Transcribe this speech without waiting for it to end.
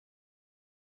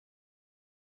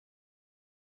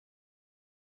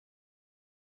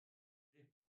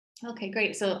Okay,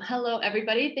 great. So hello,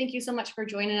 everybody. Thank you so much for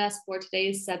joining us for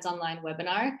today's SEDS Online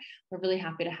webinar. We're really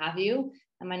happy to have you.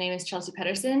 And my name is Chelsea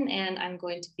Pedersen, and I'm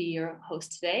going to be your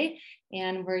host today.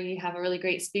 And we have a really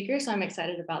great speaker, so I'm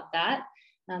excited about that.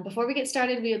 Before we get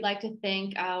started, we would like to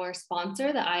thank our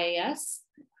sponsor, the IAS,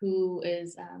 who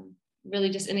is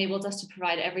really just enables us to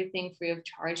provide everything free of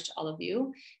charge to all of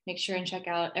you. Make sure and check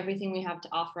out everything we have to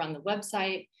offer on the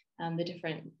website. The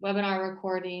different webinar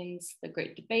recordings, the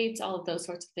great debates, all of those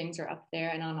sorts of things are up there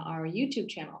and on our YouTube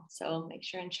channel. So make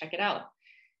sure and check it out.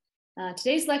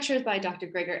 Today's lecture is by Dr.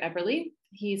 Gregor Eberle.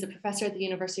 He's a professor at the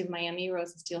University of Miami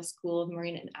Rosenstiel School of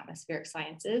Marine and Atmospheric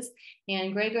Sciences.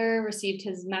 And Gregor received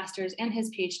his master's and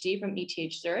his PhD from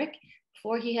ETH Zurich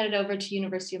before he headed over to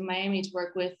University of Miami to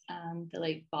work with the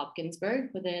late Bob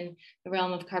Ginsberg within the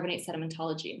realm of carbonate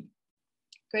sedimentology.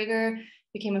 Gregor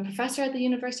became a professor at the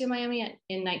University of Miami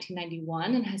in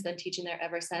 1991 and has been teaching there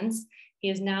ever since. He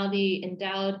is now the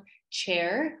endowed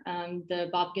chair, the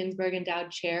Bob Ginsberg Endowed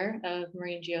Chair of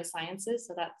Marine Geosciences.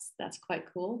 So that's quite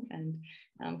cool. And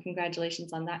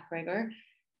congratulations on that, Gregor.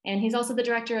 And he's also the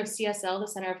director of CSL, the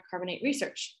Center of Carbonate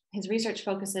Research. His research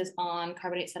focuses on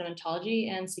carbonate sedimentology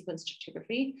and sequence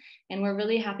stratigraphy. And we're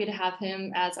really happy to have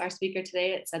him as our speaker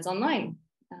today at SEDS Online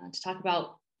to talk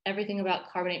about everything about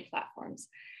carbonate platforms.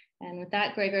 And with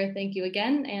that, Gregor, thank you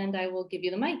again, and I will give you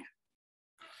the mic.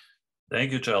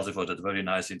 Thank you, Chelsea, for that very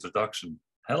nice introduction.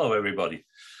 Hello, everybody.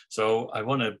 So I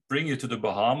want to bring you to the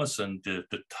Bahamas, and the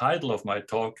title of my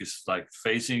talk is like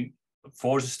facing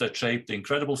forces that shape the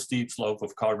incredible steep slope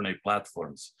of carbonate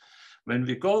platforms. When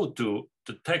we go to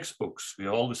the textbooks, we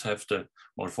always have the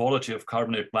morphology of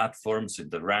carbonate platforms in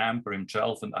the ramp, rim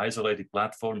shelf, and isolated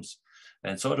platforms,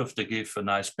 and sort of to give a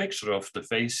nice picture of the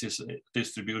facies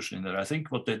distribution in there. I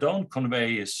think what they don't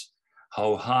convey is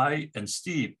how high and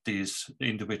steep these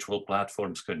individual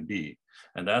platforms can be.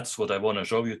 And that's what I want to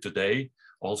show you today.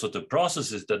 Also the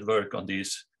processes that work on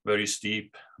these very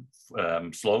steep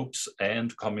slopes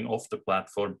and coming off the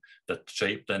platform that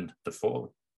shape then the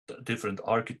different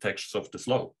architectures of the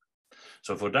slope.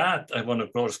 So for that, I want to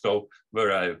of course go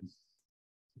where I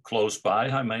close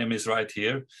by. Miami is right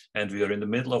here, and we are in the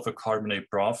middle of a carbonate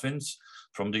province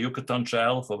from the Yucatan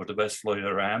Shelf over the West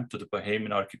Florida Ramp to the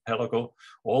Bahamian Archipelago.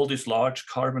 All these large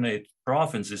carbonate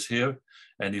provinces here,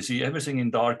 and you see everything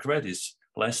in dark red is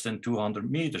less than 200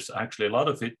 meters. Actually, a lot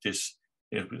of it is,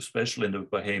 especially in the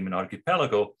Bahamian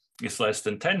Archipelago, is less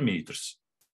than 10 meters.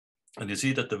 And you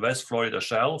see that the West Florida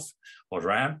Shelf or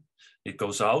ramp, it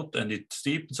goes out and it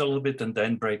steepens a little bit and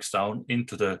then breaks down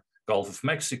into the Gulf of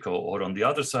Mexico. Or on the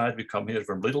other side, we come here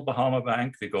from Little Bahama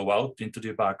Bank, we go out into the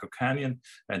Abaco Canyon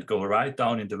and go right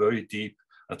down in the very deep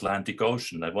Atlantic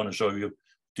Ocean. I want to show you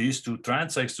these two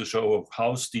transects to show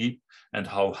how steep and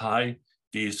how high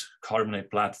these carbonate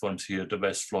platforms here, the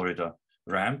West Florida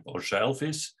ramp or shelf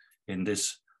is in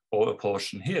this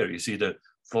portion here. You see the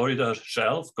Florida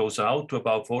shelf goes out to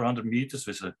about 400 meters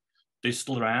with a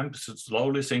distal ramp, so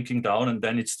slowly sinking down, and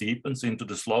then it steepens into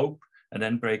the slope and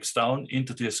then breaks down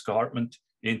into the escarpment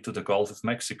into the Gulf of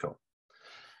Mexico.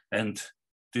 And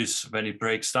this, when it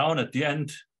breaks down at the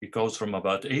end, it goes from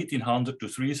about 1,800 to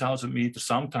 3,000 meters,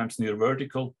 sometimes near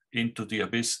vertical, into the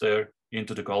abyss there,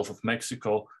 into the Gulf of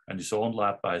Mexico, and is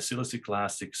overlapped by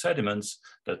siliciclastic sediments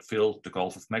that fill the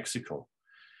Gulf of Mexico.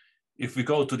 If we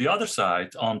go to the other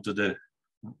side, onto the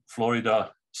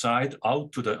Florida side,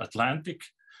 out to the Atlantic,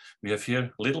 we have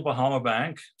here Little Bahama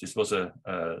Bank. This was a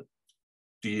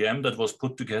DEM that was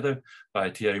put together by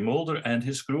Thierry Mulder and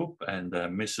his group, and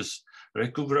Mrs.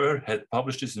 Recouvreur had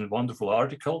published this in a wonderful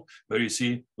article where you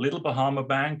see Little Bahama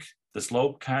Bank, the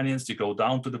slope canyons, they go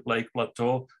down to the Blake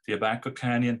Plateau, the Abaco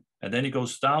Canyon, and then it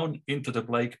goes down into the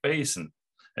Blake Basin.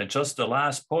 And just the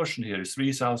last portion here is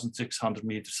 3,600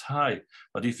 meters high.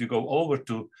 But if you go over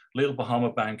to Little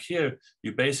Bahama Bank here,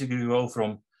 you basically go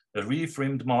from a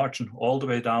reef-rimmed margin all the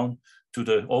way down to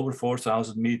the over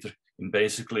 4,000 meter in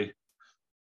basically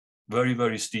very,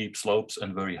 very steep slopes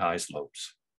and very high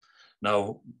slopes.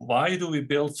 Now, why do we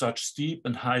build such steep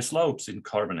and high slopes in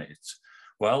carbonates?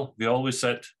 Well, we always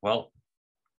said, well,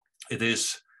 it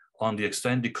is on the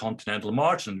extended continental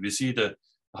margin. We see that,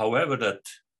 however, that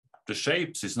the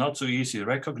shapes is not so easily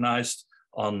recognized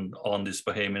on this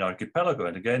Bahamian archipelago.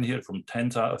 And again, here from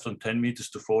 10 meters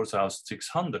to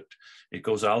 4,600, it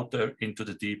goes out there into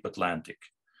the deep Atlantic.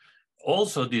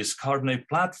 Also, these carbonate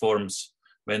platforms,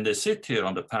 when they sit here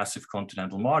on the passive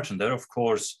continental margin, they're of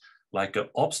course like an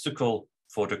obstacle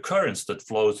for the currents that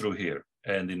flow through here.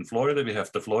 And in Florida, we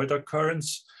have the Florida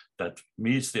currents that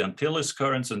meets the Antilles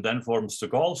currents and then forms the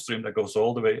Gulf Stream that goes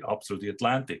all the way up through the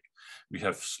Atlantic. We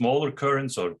have smaller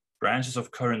currents or branches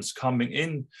of currents coming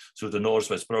in through the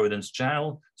Northwest Providence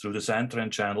Channel, through the San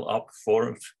Tran Channel up,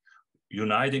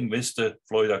 uniting with the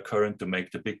Florida current to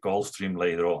make the big Gulf Stream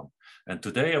later on. And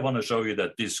today I want to show you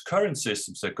that these current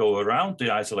systems that go around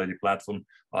the isolated platform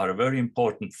are a very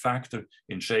important factor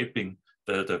in shaping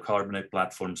the carbonate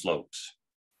platform slopes.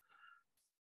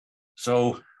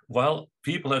 So while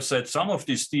people have said some of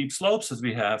these steep slopes that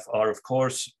we have are of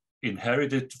course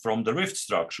inherited from the rift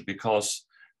structure, because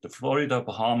the Florida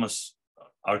Bahamas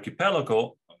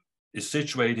archipelago is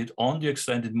situated on the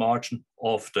extended margin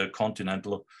of the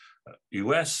continental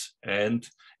US, and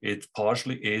it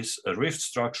partially is a rift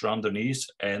structure underneath,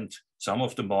 and some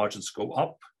of the margins go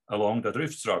up along the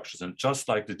rift structures. And just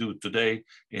like they do today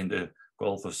in the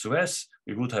Gulf of Suez,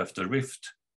 we would have the rift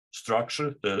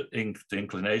structure, the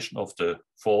inclination of the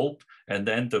fault, and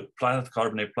then the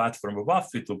carbonate platform above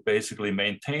it will basically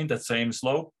maintain that same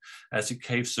slope as it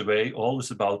caves away, always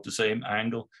about the same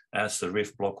angle as the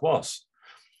rift block was.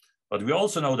 But we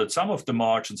also know that some of the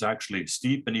margins actually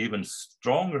steepen even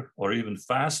stronger or even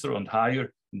faster and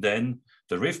higher than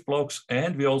the rift blocks.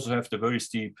 And we also have the very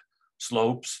steep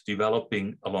slopes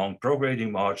developing along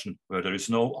prograding margin where there is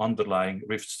no underlying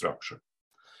rift structure.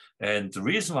 And the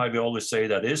reason why we always say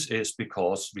that is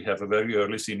because we have a very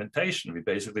early cementation. We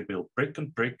basically build brick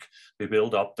and brick, we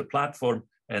build up the platform,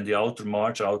 and the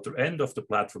outer end of the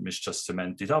platform is just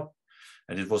cemented up.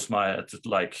 And it was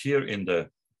like here in the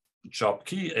Chop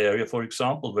Key area, for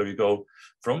example, where you go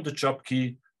from the Chop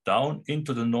Key down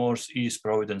into the Northeast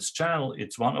Providence Channel.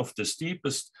 It's one of the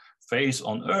steepest face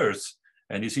on Earth.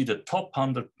 And you see the top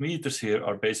 100 meters here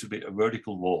are basically a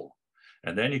vertical wall.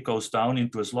 And then it goes down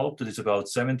into a slope that is about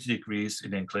 70 degrees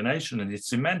in inclination, and it's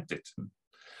cemented.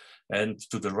 And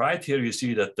to the right here, you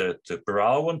see that the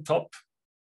brow on top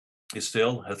is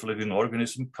still has a living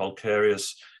organism,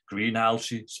 calcareous green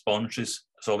algae, sponges,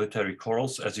 solitary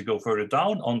corals. As you go further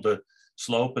down on the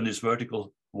slope and this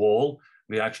vertical wall,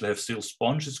 we actually have still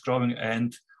sponges growing,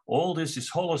 and all this is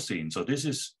Holocene. So this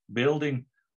is building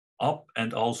up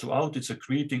and also out. It's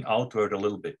accreting outward a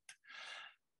little bit.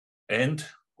 And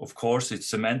of course, it's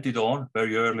cemented on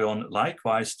very early on.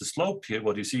 Likewise, the slope here,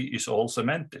 what you see is all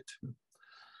cemented.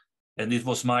 And it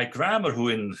was Mike Grammer who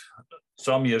in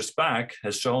some years back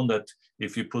has shown that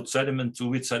if you put sediment,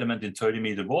 two-weed sediment in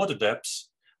 30-meter water depths,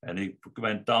 and he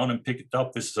went down and picked it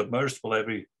up with submersible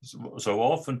every so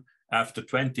often, after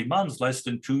 20 months, less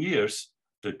than 2 years,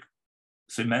 the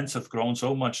cements have grown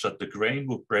so much that the grain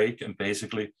would break, and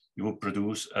basically you would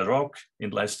produce a rock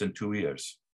in less than 2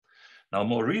 years. Now,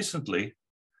 more recently,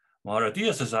 Mara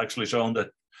Diaz has actually shown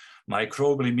that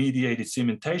microbially mediated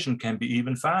cementation can be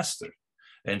even faster.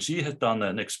 And she had done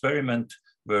an experiment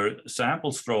where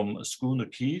samples from Schooner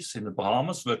Keys in the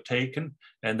Bahamas were taken,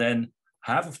 and then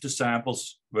half of the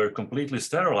samples were completely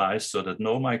sterilized so that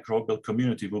no microbial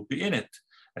community would be in it.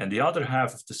 And the other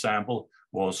half of the sample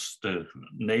was the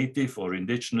native or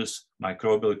indigenous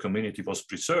microbial community was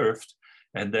preserved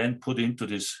and then put into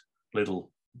this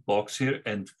little box here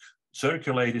and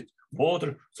circulated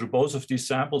water through both of these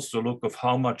samples to look of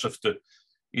how much of the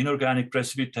inorganic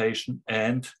precipitation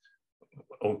and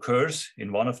occurs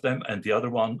in one of them, and the other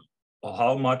one,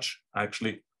 how much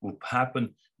actually would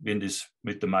happen in this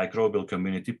with the microbial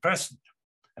community present.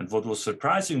 And what was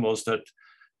surprising was that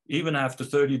even after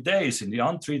 30 days in the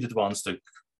untreated ones, the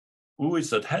ooids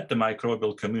that had the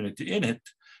microbial community in it,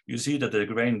 you see that the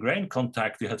grain-grain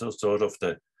contact, you had a sort of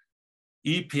the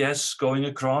EPS going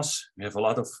across. We have a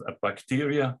lot of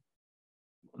bacteria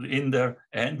in there,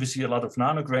 and we see a lot of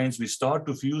nanograins. We start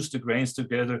to fuse the grains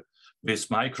together with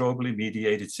microbially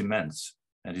mediated cements.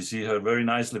 And you see here very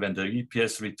nicely when the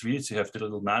EPS retreats, you have the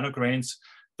little nanograins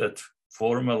that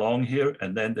form along here,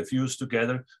 and then they fuse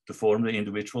together to form the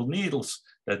individual needles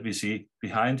that we see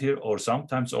behind here, or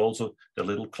sometimes also the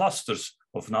little clusters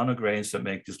of nanograins that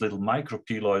make these little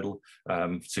microkeloidal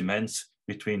cements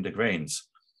between the grains.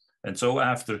 And so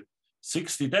after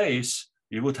 60 days,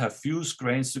 you would have fused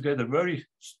grains together, very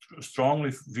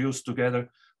strongly fused together,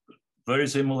 very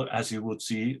similar as you would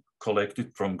see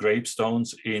collected from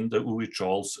grapestones in the ooid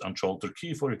shoals on Sholter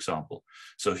Key, for example.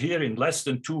 So here in less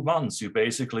than 2 months, you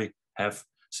basically have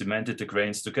cemented the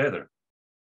grains together.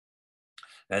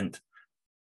 And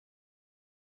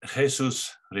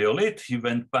Jesus Riolit, he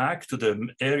went back to the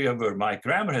area where Mike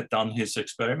Grammer had done his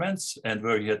experiments and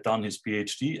where he had done his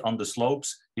PhD on the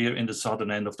slopes here in the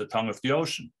southern end of the tongue of the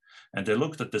ocean. And they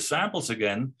looked at the samples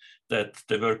again that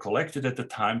they were collected at the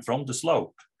time from the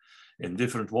slope in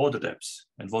different water depths.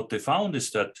 And what they found is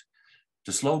that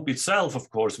the slope itself, of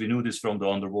course, we knew this from the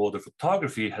underwater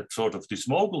photography, had sort of this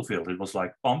mogul field. It was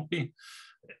like bumpy,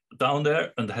 down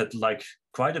there and had like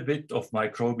quite a bit of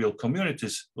microbial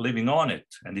communities living on it.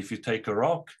 And if you take a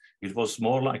rock, it was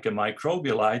more like a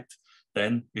microbialite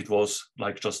than it was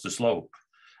like just a slope.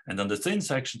 And on the thin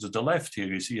section to the left here,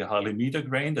 you see a halimeda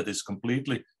grain that is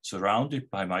completely surrounded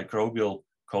by microbial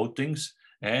coatings,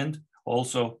 and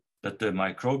also that the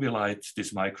microbialite,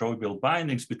 these microbial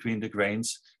bindings between the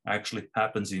grains actually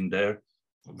happens in there,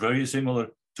 very similar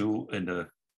to in the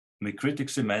micritic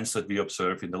cements that we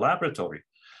observe in the laboratory.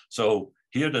 So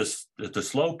here the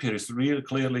slope here is really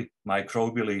clearly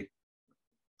microbially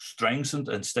strengthened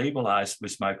and stabilized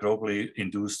with microbially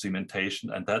induced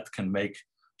cementation, and that can make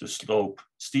the slope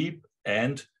steep,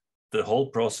 and the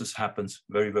whole process happens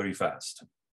very, very fast.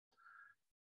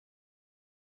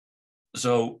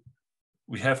 So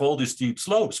we have all these steep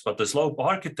slopes, but the slope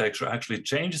architecture actually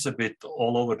changes a bit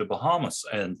all over the Bahamas.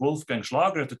 And Wolfgang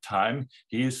Schlager at the time,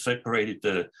 he separated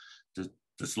the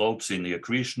slopes in the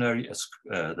accretionary,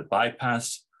 the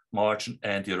bypass margin,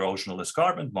 and the erosional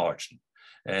escarpment margin.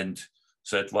 And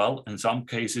said, well, in some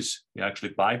cases, you actually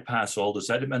bypass all the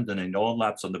sediment and it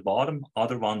overlaps on the bottom,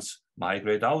 other ones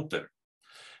migrate out there.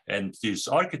 And this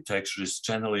architecture is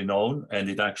generally known, and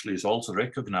it actually is also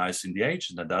recognized in the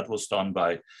ancient, and that was done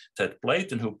by Ted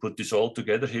Blayton, who put this all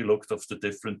together. He looked at the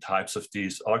different types of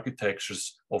these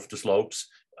architectures of the slopes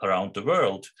around the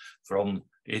world, from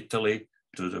Italy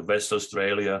to the West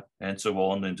Australia and so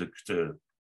on, into the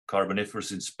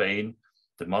Carboniferous in Spain,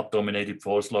 the mud-dominated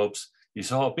foreslopes. You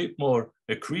saw a bit more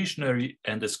accretionary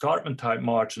and escarpment type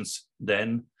margins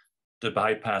than the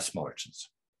bypass margins.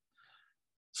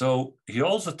 So he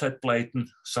also, Ted Blayton,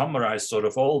 summarized sort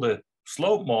of all the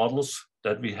slope models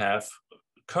that we have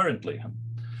currently.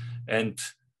 And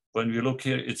when we look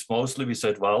here, it's mostly, we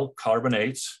said, well,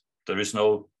 carbonates, there is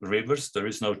no rivers, there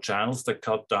is no channels that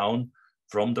cut down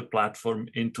from the platform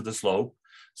into the slope.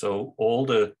 So all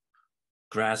the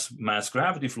mass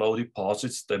gravity flow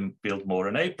deposits then build more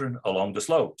an apron along the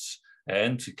slopes.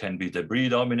 And it can be debris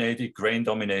dominated, grain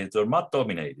dominated, or mud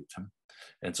dominated.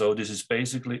 And so this is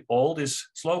basically all these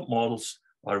slope models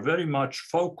are very much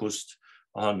focused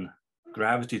on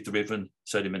gravity-driven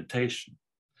sedimentation.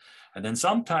 And then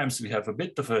sometimes we have a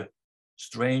bit of a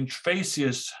strange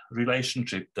facies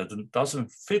relationship that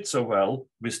doesn't fit so well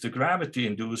with the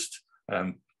gravity-induced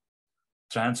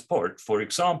transport. For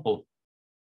example,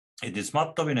 it is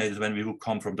mud dominated. When we will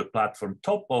come from the platform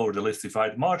top over the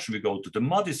lithified margin, we go to the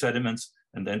muddy sediments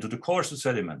and then to the coarser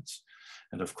sediments.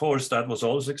 And of course, that was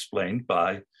also explained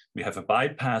by, we have a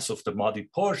bypass of the muddy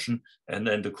portion, and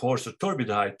then the coarser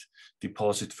turbidite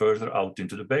deposit further out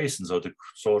into the basin, so the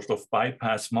sort of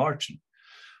bypass margin.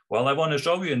 Well, I want to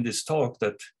show you in this talk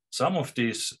that some of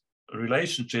these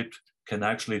relationships can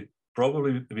actually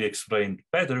probably be explained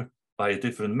better by a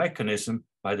different mechanism,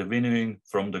 by the winnowing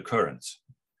from the currents.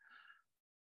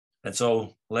 And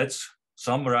so let's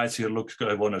summarize here. Look,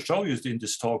 I want to show you in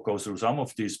this talk, go through some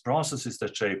of these processes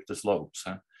that shape the slopes.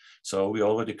 So we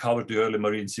already covered the early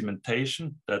marine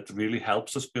cementation that really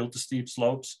helps us build the steep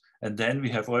slopes. And then we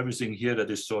have everything here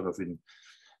that is sort of in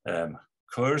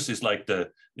curves, is like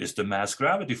the mass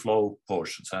gravity flow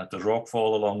portions, the rock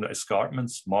fall along the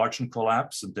escarpments, margin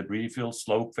collapse and debris fill,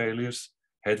 slope failures,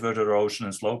 headward erosion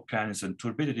and slope canyons, and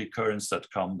turbidity currents that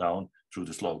come down through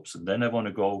the slopes. And then I want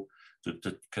to go to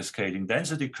the cascading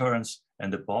density currents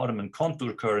and the bottom and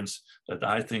contour currents that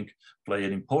I think play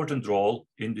an important role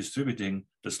in distributing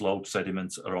the slope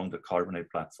sediments along the carbonate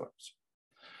platforms.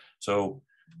 So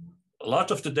a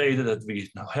lot of the data that we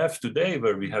have today,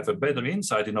 where we have a better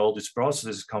insight in all these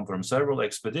processes, come from several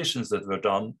expeditions that were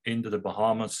done into the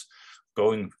Bahamas,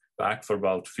 going back for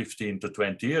about 15 to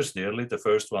 20 years nearly. The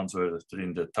first ones were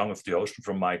in the tongue of the ocean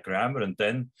from Mike Grammer, and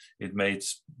then it made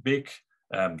big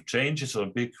changes or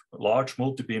big, large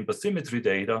multi-beam bathymetry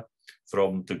data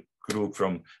from the group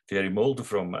from Thierry Mulder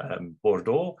from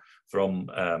Bordeaux, from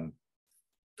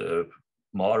the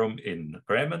Marum in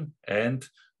Bremen, and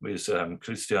with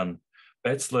Christian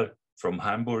Betzler from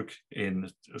Hamburg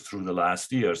through the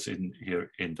last years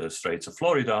here in the Straits of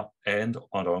Florida and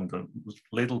along the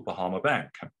Little Bahama Bank.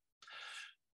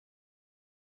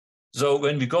 So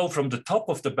when we go from the top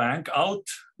of the bank out,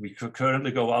 we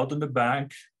currently go out on the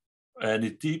bank, and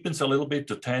it deepens a little bit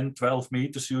to 10, 12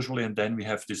 meters usually. And then we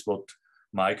have this, what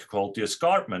Mike called the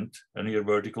escarpment, a near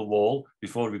vertical wall,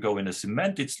 before we go in a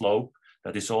cemented slope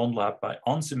that is overlapped by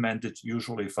uncemented,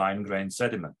 usually fine-grained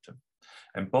sediment.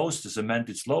 And both the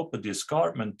cemented slope and the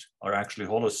escarpment are actually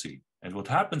Holocene. And what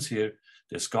happens here,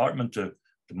 the escarpment, the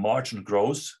margin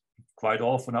grows quite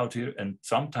often out here, and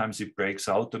sometimes it breaks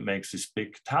out and makes this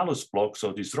big talus block,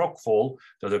 so this rock fall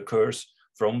that occurs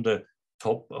from the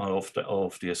top of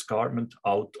the escarpment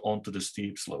out onto the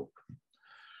steep slope.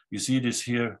 You see this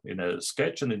here in a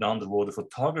sketch and in underwater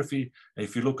photography. And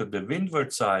if you look at the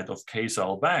windward side of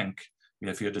Casal Bank, we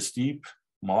have here the steep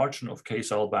margin of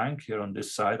Casal Bank here on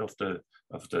this side of the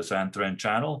Santarém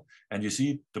Channel. And you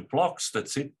see the blocks that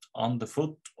sit on the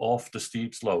foot of the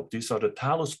steep slope. These are the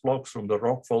talus blocks from the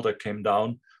rockfall that came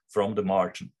down from the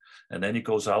margin. And then it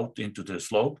goes out into the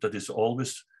slope that is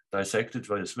always dissected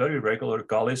by this very regular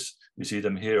gullies. We see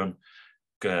them here on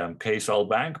Casal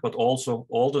Bank, but also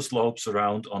all the slopes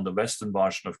around on the western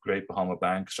margin of Great Bahama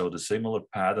Bank show the similar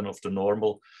pattern of the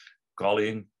normal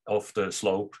gullying of the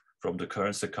slope from the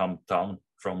currents that come down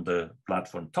from the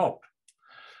platform top.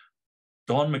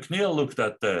 Don McNeil looked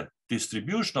at the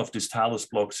distribution of these talus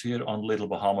blocks here on Little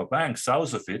Bahama Bank,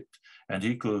 south of it, and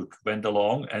he went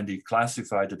along and he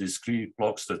classified the discrete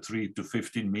blocks, the 3 to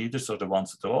 15 meters, or the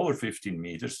ones that are over 15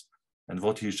 meters. And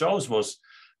what he shows was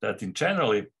that in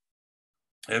generally,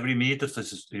 every meter,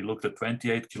 he looked at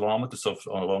 28 kilometers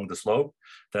along the slope,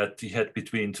 that he had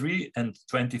between 3 and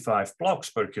 25 blocks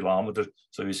per kilometer.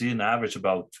 So you see an average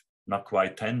about not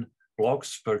quite 10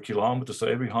 blocks per kilometer. So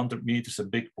every 100 meters, a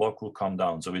big block will come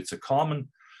down. So it's a common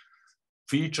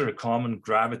feature, a common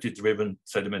gravity-driven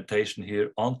sedimentation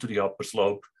here onto the upper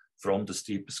slope from the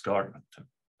steep escarpment.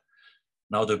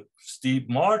 Now the steep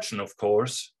margin, of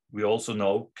course, we also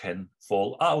know can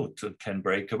fall out and can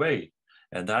break away.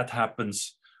 And that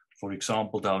happens, for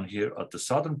example, down here at the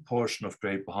southern portion of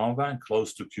Great Bahama Bank,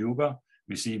 close to Cuba.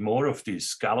 We see more of these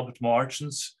scalloped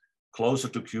margins closer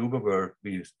to Cuba, where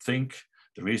we think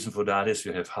the reason for that is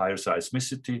we have higher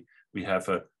seismicity, we have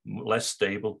a less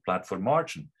stable platform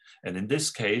margin. And in this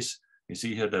case, you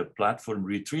see here the platform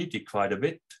retreated quite a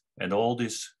bit, and all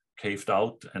this caved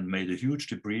out and made a huge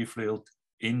debris field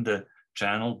in the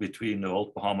channel between the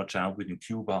Old Bahama Channel between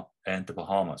Cuba and the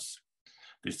Bahamas.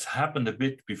 This happened a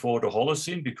bit before the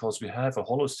Holocene because we have a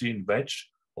Holocene wedge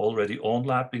already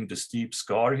onlapping the steep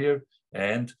scar here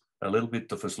and a little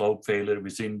bit of a slope failure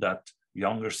within that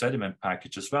younger sediment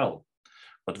package as well.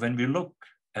 But when we look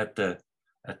at the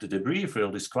debris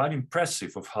field, it's quite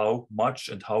impressive of how much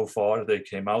and how far they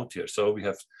came out here. So we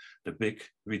have the big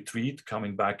retreat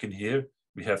coming back in here.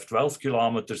 We have 12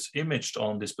 kilometers imaged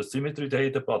on this bathymetry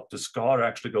data, but the scar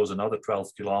actually goes another 12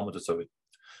 kilometers of it.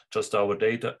 Just our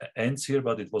data ends here,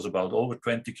 but it was about over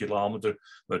 20 kilometers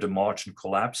where the margin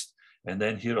collapsed. And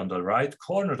then here on the right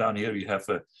corner down here, you have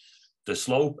the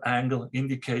slope angle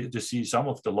indicated. You see some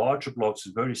of the larger blocks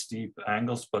is very steep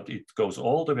angles, but it goes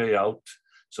all the way out.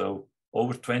 So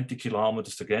over 20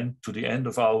 kilometers again to the end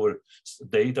of our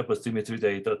data, bathymetry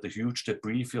data, the huge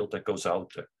debris field that goes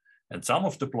out there. And some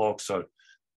of the blocks are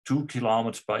 2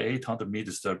 kilometers by 800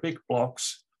 meters. They're big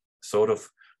blocks, sort of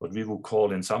what we would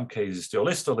call in some cases the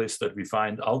olistolis that we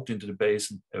find out into the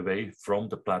basin away from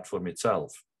the platform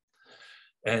itself.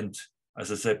 And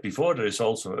as I said before, there is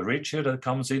also a ridge here that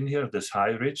comes in here, this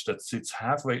high ridge that sits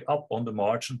halfway up on the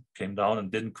margin, came down and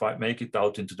didn't quite make it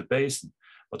out into the basin.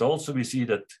 But also we see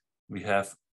that we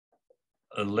have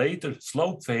a later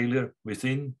slope failure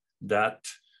within that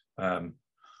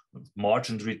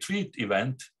margin retreat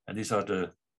event. And these are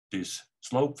these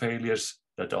slope failures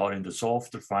that are in the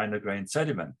softer, finer grained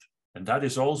sediment. And that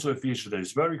is also a feature that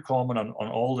is very common on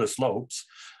all the slopes.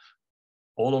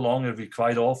 All along it, we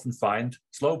quite often find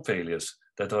slope failures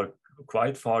that are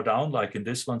quite far down, like in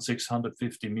this one,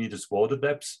 650 meters water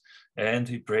depth, and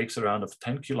it breaks around of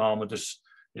 10 kilometers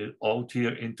out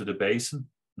here into the basin.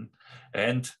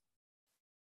 And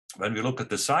when we look at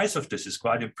the size of this, it's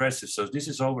quite impressive. So this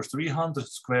is over 300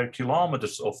 square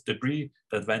kilometers of debris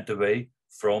that went away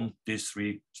from these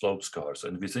 3 slope scars.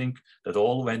 And we think that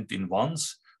all went in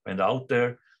once, went out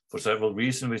there for several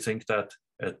reasons. We think that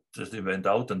it went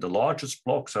out, and the largest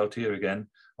blocks out here again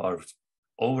are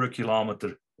over 1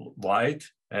 kilometer wide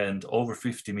and over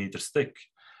 50 meters thick.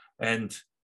 And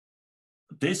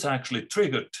this actually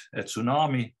triggered a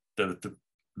tsunami. The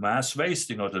mass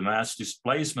wasting or the mass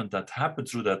displacement that happened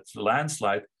through that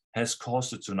landslide has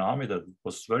caused a tsunami that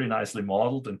was very nicely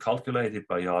modeled and calculated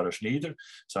by Yara Schneider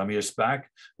some years back,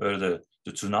 where the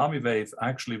tsunami wave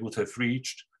actually would have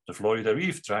reached the Florida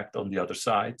Reef Tract on the other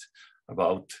side.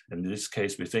 About, in this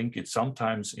case, we think it's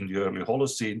sometimes in the early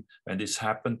Holocene when this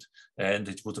happened, and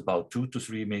it was about 2 to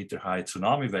 3 meter high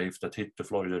tsunami wave that hit the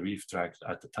Florida Reef Tract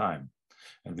at the time.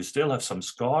 And we still have some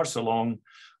scars along,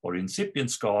 or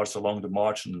incipient scars along the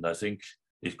margin, and I think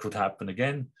it could happen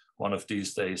again one of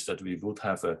these days that we would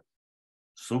have a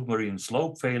submarine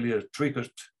slope failure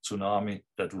triggered tsunami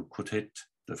that could hit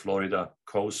the Florida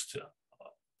coast,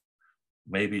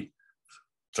 maybe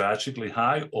tragically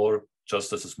high or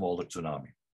just as a smaller tsunami.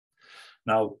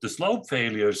 Now, the slope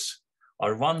failures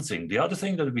are one thing. The other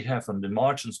thing that we have on the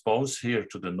margins, both here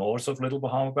to the north of Little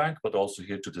Bahama Bank, but also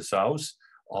here to the south,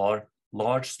 are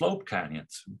large slope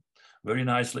canyons. Very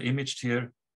nicely imaged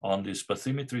here on this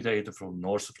bathymetry data from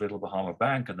north of Little Bahama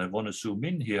Bank. And I want to zoom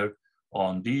in here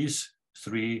on these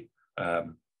three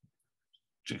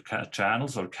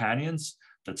channels or canyons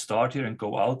that start here and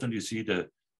go out, and you see the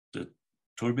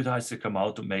turbidites that come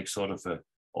out to make sort of a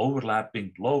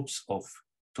overlapping lobes of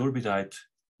turbidite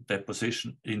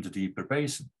deposition in the deeper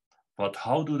basin. But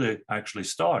how do they actually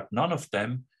start? None of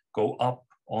them go up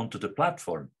onto the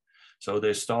platform. So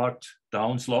they start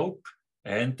downslope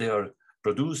and they are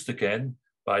produced again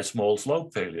by small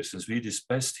slope failures. Since we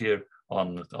discussed here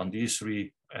on these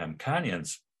three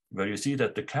canyons, where you see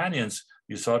that the canyons,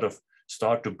 you sort of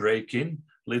start to break in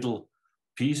little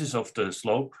pieces of the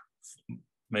slope,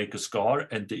 make a scar,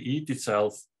 and they eat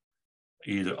itself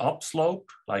either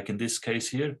upslope, like in this case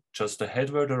here, just a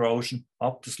headward erosion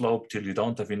up the slope till you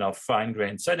don't have enough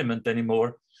fine-grained sediment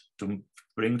anymore to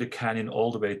bring the canyon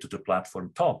all the way to the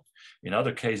platform top. In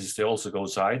other cases, they also go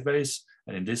sideways,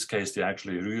 and in this case, they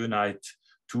actually reunite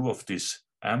two of these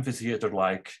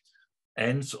amphitheater-like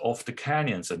ends of the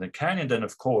canyons. And the canyon then,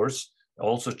 of course,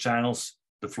 also channels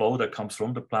the flow that comes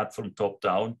from the platform top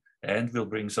down and will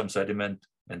bring some sediment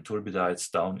and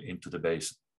turbidites down into the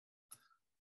basin.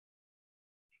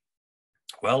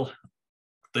 Well,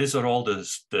 these are all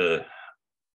the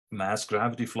mass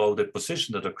gravity flow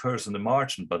deposition that occurs in the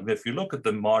margin. But if you look at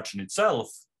the margin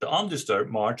itself, the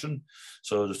undisturbed margin,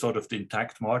 so the sort of the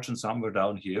intact margin somewhere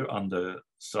down here on the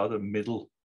southern middle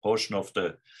portion of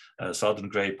the southern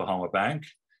Great Bahama Bank,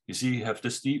 you see you have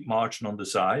the steep margin on the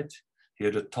side.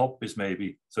 Here the top is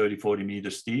maybe 30, 40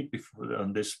 meters steep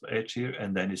on this edge here,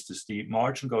 and then it's the steep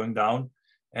margin going down.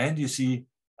 And you see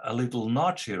a little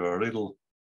notch here, or a little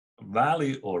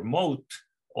valley or moat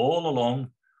all along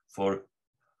for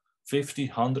 50,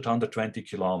 100, 120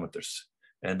 kilometers.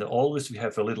 And always we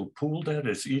have a little pool there.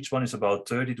 Each one is about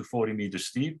 30 to 40 meters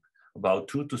steep, about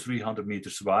 200 to 300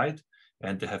 meters wide,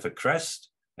 and they have a crest,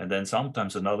 and then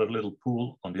sometimes another little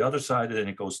pool on the other side, and then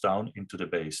it goes down into the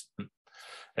basin.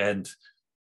 And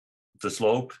the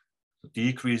slope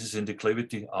decreases in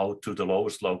declivity out to the lower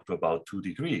slope to about 2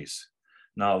 degrees.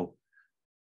 Now,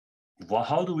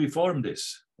 how do we form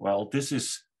this? Well, this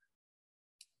is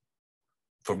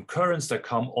from currents that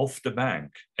come off the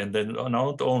bank and then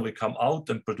not only come out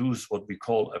and produce what we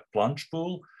call a plunge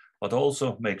pool, but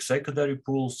also make secondary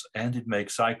pools, and it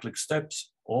makes cyclic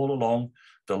steps all along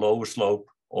the lower slope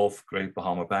of Great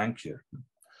Bahama Bank here.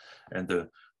 And the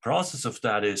process of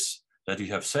that is that you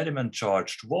have sediment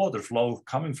charged water flow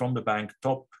coming from the bank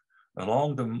top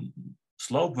along the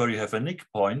slope where you have a nick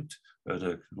point,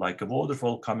 like a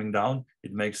waterfall coming down.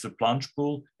 It makes the plunge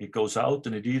pool, it goes out,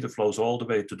 and it either flows all the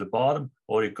way to the bottom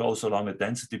or it goes along a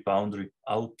density boundary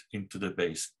out into the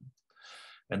basin.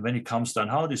 And when it comes down,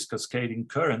 how these cascading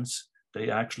currents,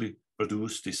 they actually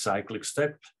produce this cyclic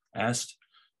step as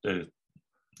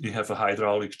you have a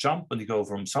hydraulic jump and you go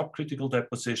from subcritical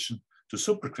deposition to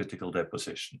supercritical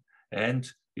deposition. And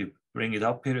you bring it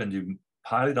up here and you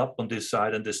pile it up on this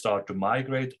side, and they start to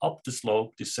migrate up the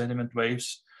slope, these sediment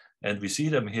waves. And we see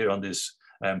them here on this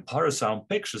parasound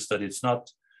pictures, that it's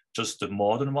not just the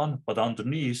modern one, but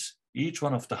underneath each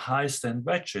one of the highest end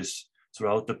wedges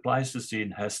throughout the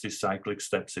Pleistocene has these cyclic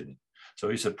steps in it. So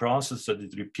it's a process that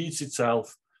it repeats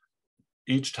itself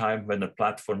each time when the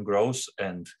platform grows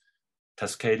and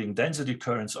cascading density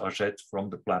currents are shed from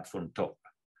the platform top.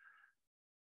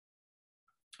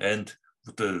 And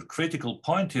the critical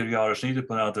point here, Jarosz needed to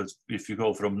point out that if you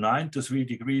go from 9 to 3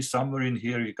 degrees, somewhere in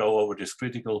here, you go over this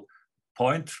critical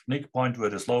point, nick point, where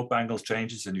the slope angle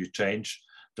changes, and you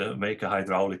make a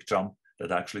hydraulic jump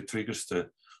that actually triggers the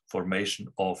formation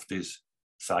of these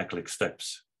cyclic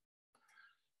steps.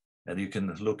 And you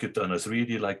can look at on a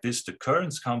 3D like this. The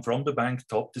currents come from the bank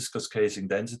top, these cascading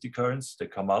density currents. They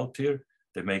come out here,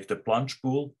 they make the plunge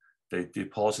pool, they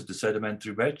deposit the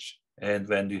sedimentary wedge. And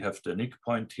when you have the nick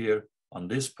point here on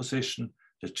this position,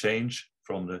 the change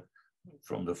from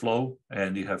the flow,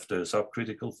 and you have the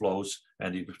subcritical flows,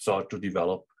 and you start to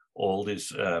develop all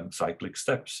these cyclic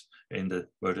steps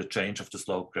where the change of the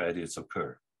slope gradients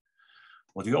occur.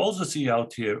 What you also see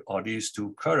out here are these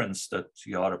two currents that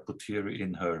Yara put here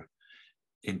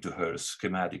into her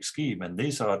schematic scheme. And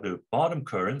these are the bottom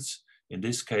currents. In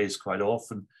this case, quite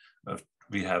often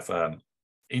we have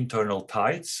internal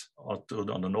tides on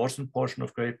the northern portion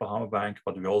of Great Bahama Bank,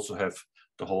 but we also have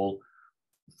the whole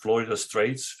Florida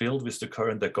Straits filled with the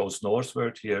current that goes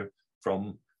northward here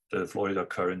from the Florida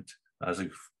current as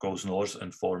it goes north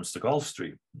and forms the Gulf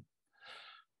Stream.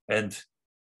 And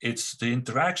it's the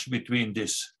interaction between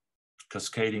these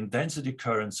cascading density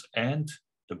currents and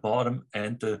the bottom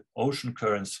and the ocean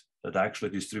currents that actually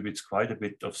distributes quite a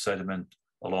bit of sediment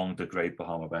along the Great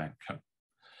Bahama Bank.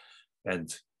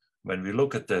 And when we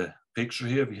look at the picture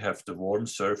here, we have the warm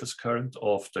surface current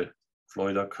of the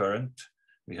Florida current.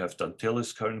 We have the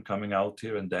Antilles current coming out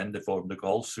here, and then they form the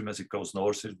Gulf Stream. As it goes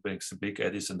north, it makes the big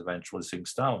eddies and eventually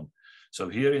sinks down. So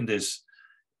here in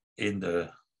the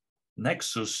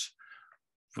nexus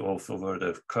of where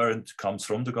the current comes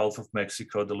from the Gulf of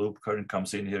Mexico, the loop current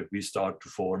comes in here, we start to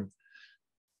form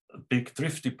big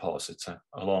drift deposits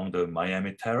along the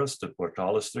Miami Terrace, the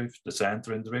Portales Drift, the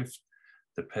Santorin Drift,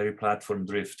 the Periplatform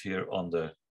Drift here on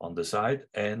the side,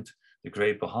 and the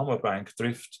Great Bahama Bank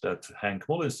Drift that Hank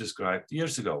Mullins described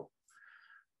years ago.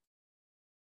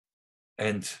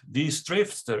 And these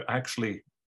drifts, they're actually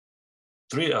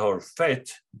fed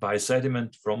by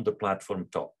sediment from the platform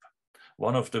top.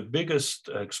 One of the biggest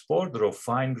exporter of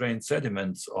fine-grained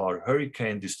sediments are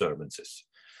hurricane disturbances.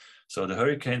 So the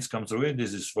hurricanes come through, and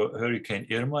this is for Hurricane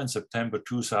Irma in September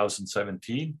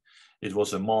 2017. It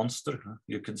was a monster.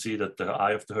 You can see that the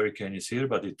eye of the hurricane is here,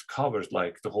 but it covers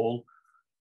like the whole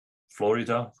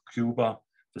Florida, Cuba,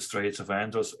 the Straits of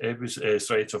Andros,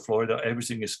 Straits of Florida,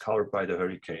 everything is covered by the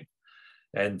hurricane.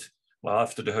 And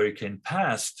after the hurricane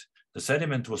passed, the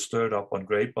sediment was stirred up on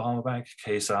Great Bahama Bank,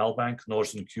 Cay Sal Bank,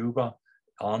 northern Cuba,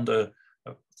 on the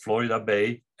Florida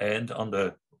Bay, and on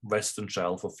the western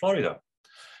shelf of Florida.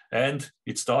 And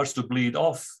it starts to bleed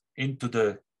off into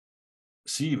the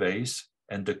seaways,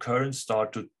 and the currents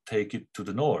start to take it to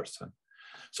the north.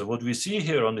 So what we see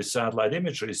here on this satellite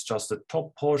imagery is just the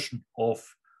top portion of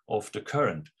the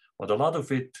current, but a lot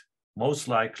of it most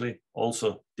likely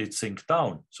also did sink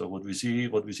down. So what we see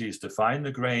is the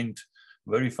finer grained,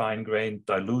 very fine grained,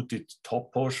 diluted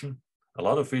top portion. A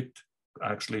lot of it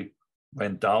actually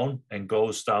went down and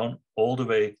goes down all the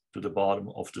way to the bottom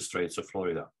of the Straits of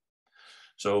Florida.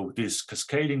 So these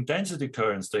cascading density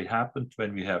currents, they happened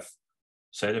when we have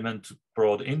sediment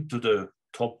brought into the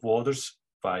top waters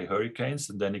by hurricanes,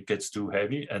 and then it gets too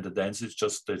heavy and the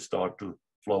densities they start to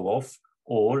flow off.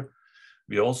 Or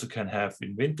we also can have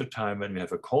in wintertime, when we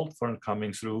have a cold front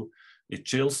coming through, it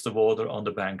chills the water on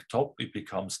the bank top, it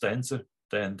becomes denser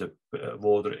than the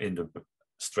water in the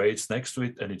straits next to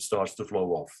it, and it starts to flow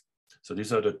off. So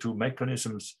these are the two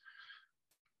mechanisms,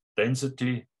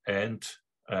 density and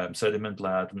sediment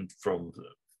laden from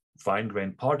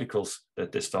fine-grained particles,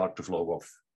 that they start to flow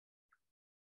off.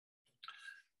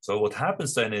 So what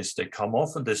happens then is they come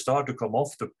off, and they start to come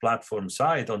off the platform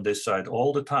side on this side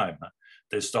all the time.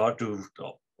 They start to,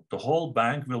 the whole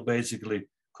bank will basically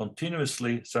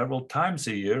continuously several times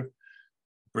a year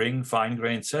bring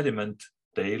fine-grained sediment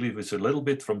daily, with a little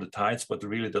bit from the tides, but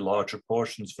really the larger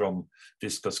portions from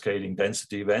these cascading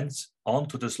density events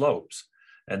onto the slopes.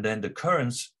 And then the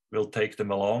currents will take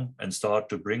them along and start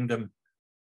to bring them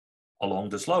along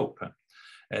the slope.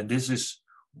 And this is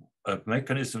a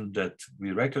mechanism that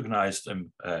we recognized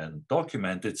and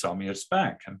documented some years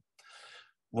back.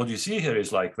 What you see here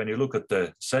is like when you look at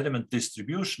the sediment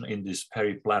distribution in this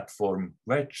periplatform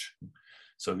wedge.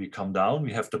 So we come down,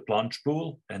 we have the plunge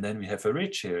pool, and then we have a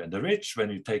ridge here. And the ridge,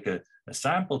 when you take a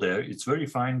sample there, it's very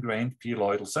fine-grained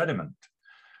peloidal sediment.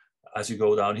 As you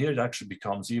go down here, it actually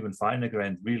becomes even finer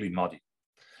grained, really muddy.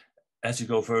 As you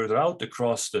go further out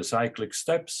across the cyclic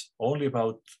steps, only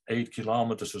about 8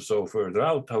 kilometers or so further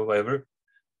out, however,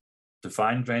 the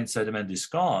fine-grained sediment is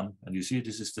gone. And you see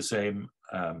this is the same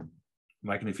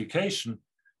magnification.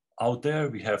 Out there,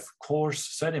 we have coarse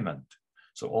sediment.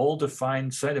 So all the fine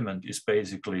sediment is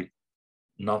basically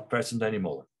not present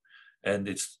anymore. And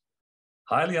it's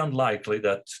highly unlikely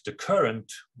that the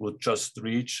current would just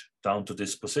reach down to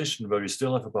this position where we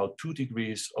still have about 2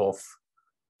 degrees of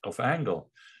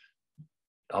angle.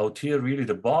 Out here, really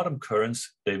the bottom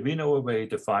currents, they winnow away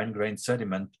the fine-grained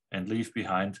sediment and leave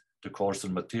behind the coarser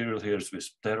material here with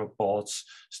pteropods,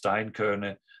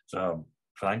 steinkerne,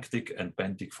 planktic and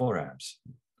benthic forearms.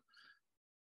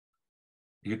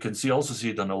 You can also see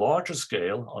it on a larger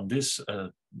scale on this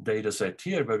data set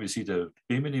here, where we see the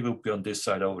Bimini will be on this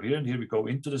side over here, and here we go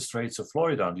into the Straits of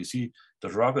Florida, and you see the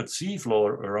rugged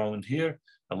seafloor around here,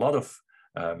 a lot of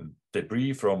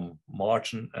debris from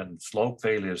margin and slope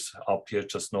failures up here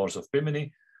just north of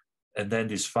Bimini, and then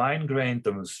this fine-grained,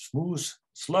 smooth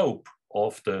slope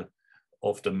of the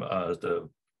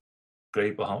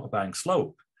Great Bahama Bank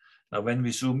slope. Now, when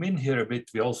we zoom in here a bit,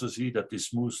 we also see that this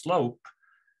smooth slope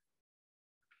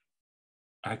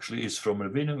actually is from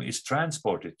Ravinum, is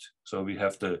transported. So we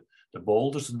have the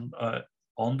boulders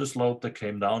on the slope that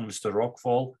came down with the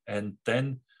rockfall, and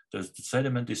then the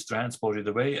sediment is transported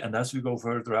away. And as we go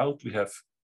further out, we have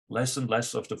less and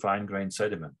less of the fine-grained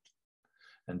sediment.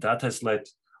 And that has led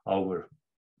our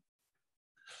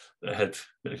head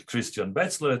Christian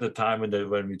Wetzler at the time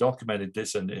when we documented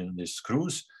this in this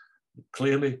cruise,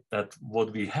 clearly that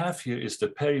what we have here is the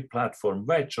peri-platform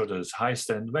wedge, or the high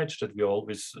stand wedge that we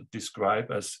always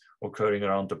describe as occurring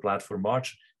around the platform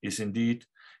margin, is indeed,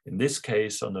 in this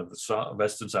case, on the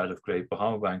western side of Great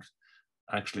Bahama Bank,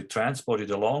 actually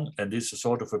transported along, and this is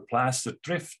sort of a plaster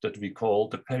drift that we call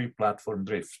the peri-platform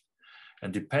drift.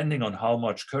 And depending on how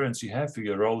much currents you have,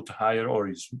 you erode higher or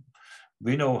is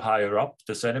winnow higher up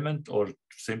the sediment, or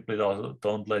simply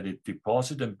don't let it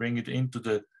deposit and bring it into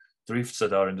the drifts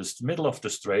that are in the middle of the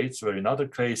straits, where in other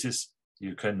cases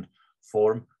you can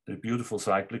form the beautiful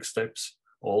cyclic steps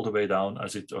all the way down,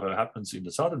 as it happens in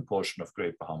the southern portion of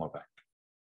Great Bahama Bank.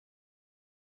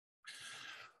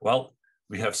 Well,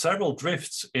 we have several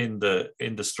drifts in the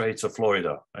Straits of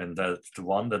Florida, and the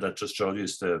one that I just showed you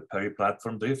is the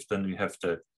peri-platform drift. Then we have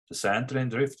the sand train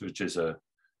drift, which is a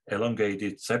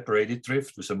elongated, separated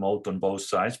drift with a moat on both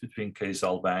sides between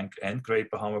Casal Bank and Great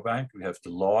Bahama Bank. We have the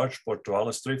large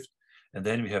Portualis drift, and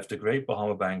then we have the Great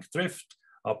Bahama Bank drift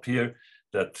up here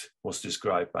that was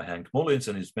described by Hank Mullins,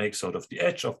 and it makes sort of the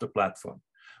edge of the platform.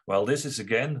 Well, this is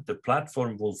again, the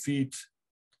platform will feed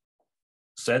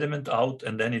sediment out,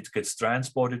 and then it gets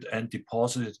transported and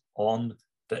deposited on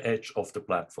the edge of the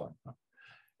platform.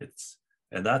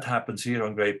 And that happens here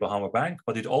on Great Bahama Bank,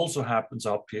 but it also happens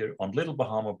up here on Little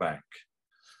Bahama Bank,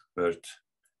 where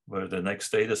the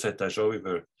next data set I show you,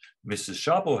 where Mrs.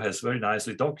 Chabot has very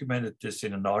nicely documented this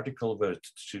in an article where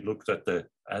she looked at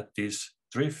this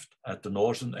drift at the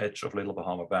northern edge of Little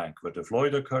Bahama Bank, where the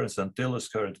Florida currents and Antilles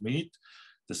current meet.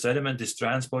 The sediment is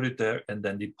transported there and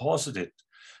then deposited.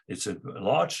 It's a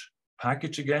large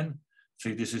package again.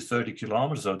 See, this is 30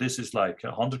 kilometers, so this is like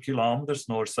 100 kilometers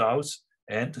north-south.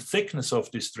 And the thickness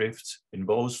of these drifts in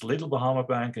both Little Bahama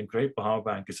Bank and Great Bahama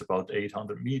Bank is about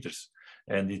 800 meters.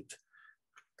 And it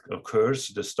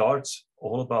starts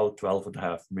all about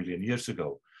 12.5 million years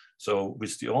ago. So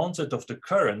with the onset of the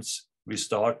currents, we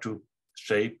start to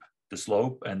shape the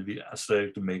slope, and we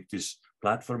start to make this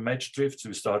platform edge drifts.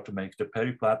 We start to make the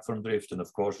peri-platform drift. And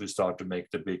of course, we start to make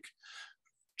the big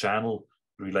channel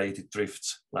related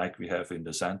drifts like we have in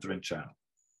the Santorin channel.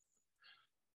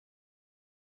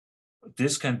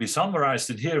 This can be summarized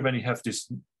in here when you have these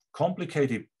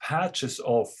complicated patches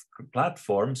of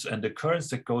platforms and the currents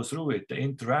that go through it, the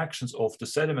interactions of the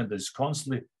sediment that is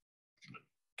constantly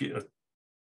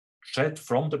shed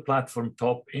from the platform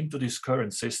top into these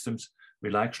current systems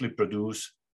will actually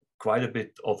produce quite a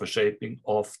bit of a shaping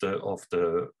of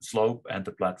the slope and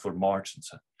the platform margins.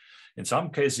 In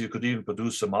some cases, you could even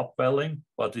produce some upwelling,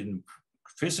 but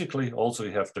physically also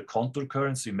you have the contour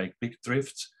currents, you make big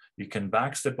drifts. You can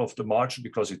backstep off the margin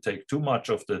because you take too much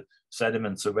of the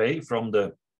sediments away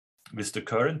with the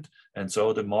current, and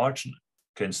so the margin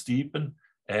can steepen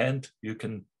and you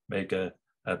can make a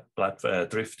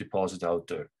drift deposit out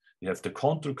there. You have the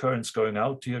contour currents going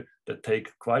out here that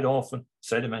take quite often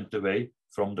sediment away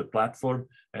from the platform,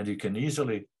 and you can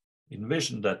easily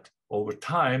envision that over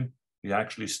time you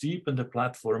actually steepen the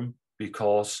platform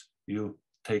because you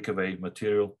take away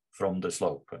material from the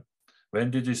slope.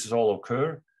 When did this all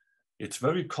occur? It's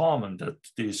very common that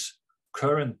this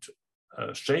current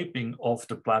shaping of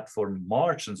the platform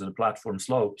margins and the platform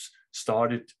slopes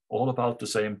started all about the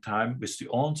same time with the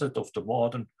onset of the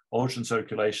modern ocean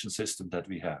circulation system that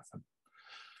we have.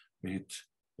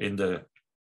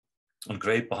 On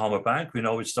Great Bahama Bank, we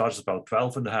know it starts about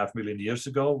 12.5 million years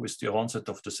ago with the onset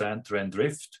of the Santorin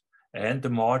drift, and the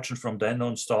margin from then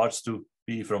on starts to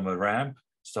be from a ramp,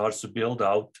 starts to build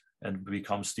out and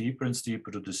become steeper and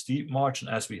steeper to the steep margin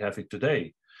as we have it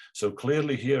today. So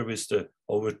clearly here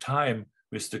over time,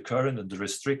 with the current and the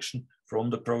restriction from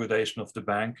the progradation of the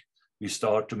bank, we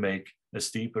start to make a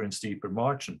steeper and steeper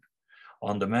margin.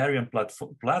 On the Marion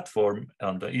platform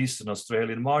on the Eastern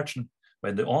Australian margin,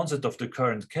 when the onset of the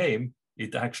current came,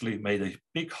 it actually made a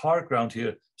big hard ground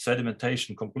here.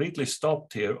 Sedimentation completely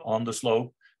stopped here on the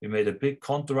slope. We made a big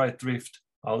contourite drift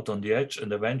out on the edge,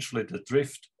 and eventually the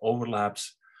drift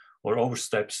overlaps or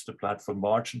oversteps the platform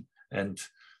margin and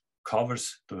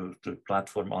covers the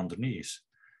platform underneath.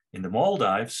 In the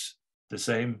Maldives, the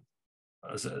same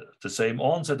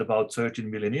onset about 13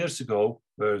 million years ago,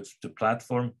 where the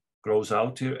platform grows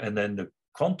out here, and then the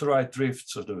contourite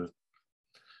drifts, so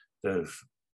the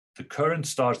current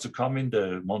starts to come in,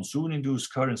 the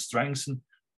monsoon-induced current strengthen,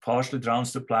 partially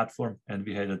drowns the platform, and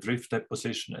we had a drift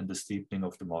deposition and the steepening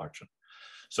of the margin.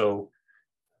 So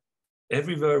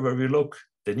everywhere where we look,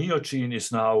 the Neogene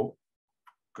is now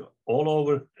all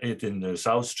over it in the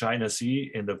South China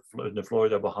Sea, in the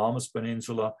Florida Bahamas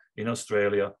Peninsula, in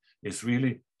Australia. is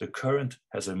really the current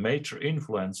has a major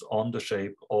influence on the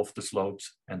shape of the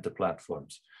slopes and the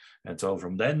platforms. And so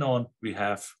from then on, we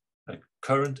have a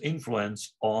current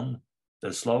influence on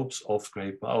the slopes of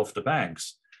the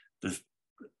banks.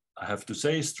 I have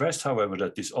to stress, however,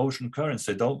 that these ocean currents,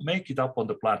 they don't make it up on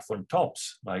the platform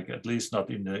tops, like at least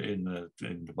not in the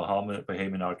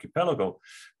Bahamian archipelago,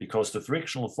 because the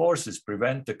frictional forces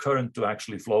prevent the current to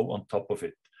actually flow on top of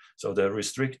it. So they're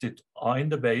restricted in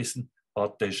the basin,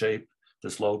 but they shape the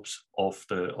slopes of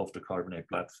the carbonate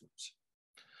platforms.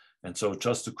 And so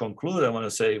just to conclude, I want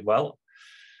to say, well,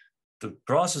 the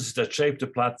processes that shape the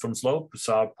platform slopes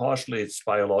are partially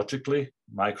biologically,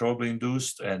 microbially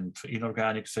induced, and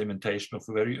inorganic cementation of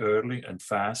very early and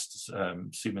fast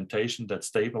cementation that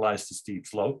stabilize the steep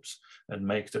slopes and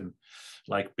make them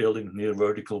like building near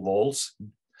vertical walls.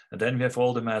 And then we have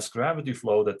all the mass gravity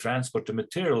flow that transport the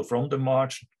material from the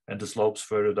margin and the slopes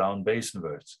further down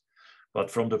basinwards.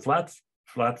 But from the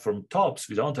platform tops,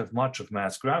 we don't have much of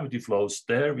mass gravity flows.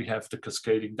 There we have the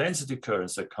cascading density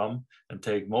currents that come and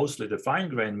take mostly the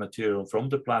fine-grained material from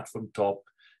the platform top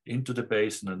into the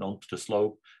basin and onto the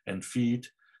slope and feed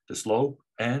the slope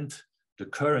and the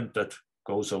current that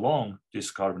goes along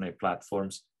these carbonate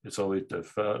platforms. So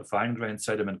the fine-grained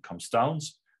sediment comes down,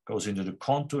 goes into the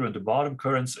contour and the bottom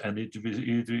currents, and it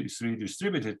is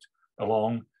redistributed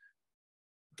along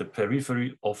the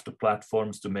periphery of the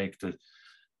platforms to make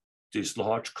these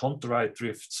large contourite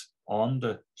drifts on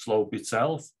the slope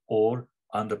itself or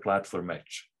on the platform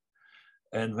edge.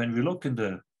 And when we look in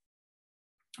the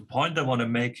point I want to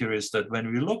make here is that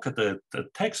when we look at the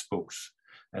textbooks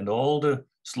and all the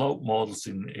slope models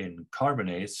in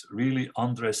carbonates really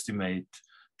underestimate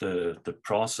the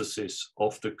processes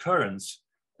of the currents,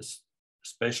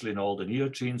 especially in all the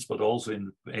neogenes, but also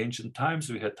in ancient times,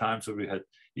 we had times where we had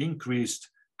increased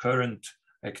current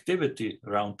activity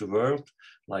around the world,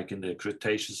 like in the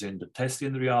Cretaceous in the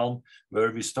Testian realm,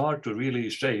 where we start to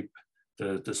really shape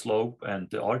the slope and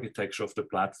the architecture of the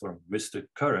platform with the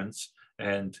currents.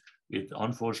 And it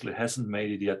unfortunately hasn't made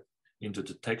it yet into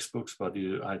the textbooks, but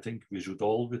I think we should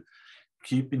all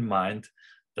keep in mind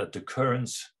that the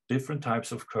currents, different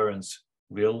types of currents,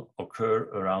 will occur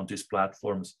around these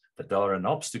platforms that are an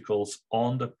obstacles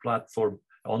on the platform,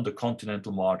 on the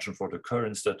continental margin for the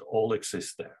currents that all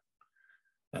exist there.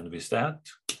 And with that,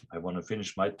 I want to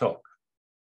finish my talk.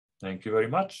 Thank you very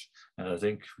much. And I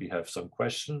think we have some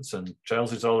questions, and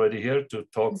Chelsea's already here to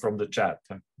talk from the chat.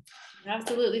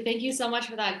 Absolutely. Thank you so much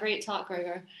for that great talk,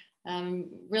 Gregor.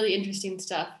 Really interesting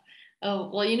stuff. Oh,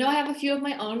 well, you know, I have a few of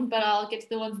my own, but I'll get to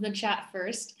the ones in the chat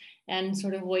first and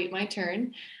sort of wait my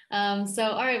turn. So,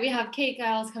 all right, we have Kate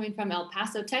Giles coming from El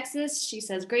Paso, Texas. She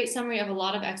says, great summary of a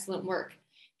lot of excellent work.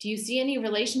 Do you see any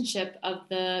relationship of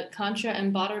the contra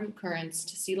and bottom currents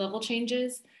to sea level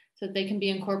changes so that they can be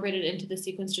incorporated into the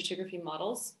sequence stratigraphy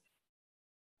models?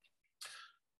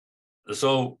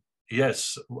 So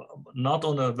yes, not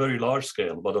on a very large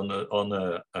scale, but on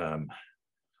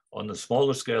a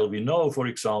smaller scale, we know, for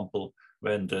example,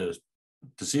 when the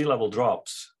sea level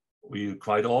drops,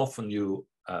 quite often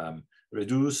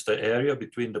reduce the area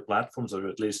between the platforms, or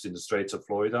at least in the Straits of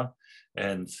Florida,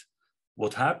 and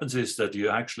what happens is that you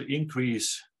actually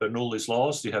increase Bernoulli's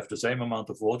laws. You have the same amount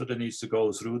of water that needs to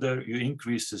go through there. You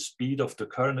increase the speed of the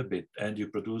current a bit, and you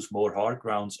produce more hard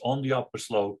grounds on the upper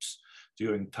slopes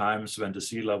during times when the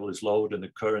sea level is low and the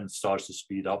current starts to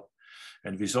speed up.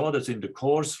 And we saw that in the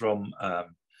cores from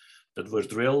that were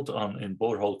drilled in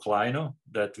borehole Kleino,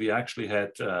 that we actually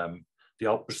had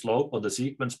the upper slope on the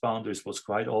sequence boundaries was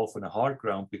quite often a hard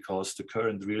ground because the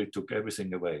current really took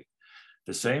everything away.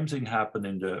 The same thing happened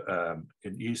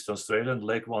in East Australia, in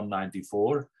Leg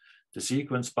 194. The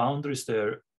sequence boundaries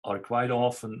there are quite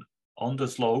often on the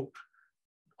slope,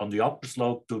 on the upper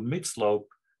slope to mid slope,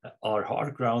 are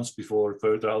hard grounds before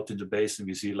further out in the basin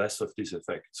we see less of this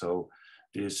effect. So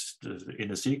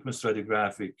in a sequence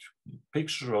stratigraphic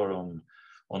picture or on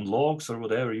logs or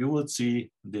whatever, you would see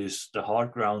the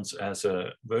hard grounds as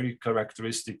a very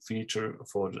characteristic feature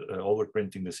for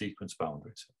overprinting the sequence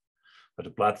boundaries. But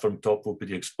the platform top would be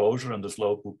the exposure and the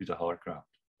slope would be the hard ground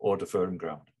or the firm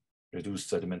ground,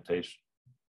 reduced sedimentation.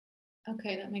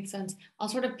 Okay, that makes sense. I'll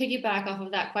sort of piggyback off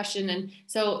of that question. And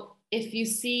so if you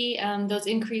see those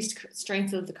increased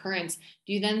strengths of the currents,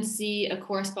 do you then see a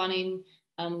corresponding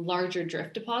larger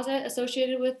drift deposit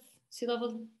associated with sea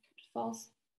level falls?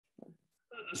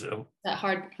 So, is that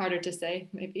harder to say,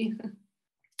 maybe?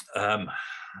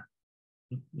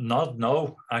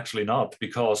 No, actually not,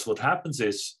 because what happens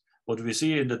is, what we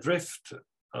see in the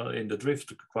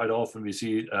drift quite often we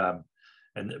see an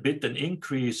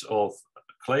increase of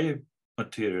clay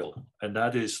material. And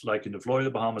that is like in the Florida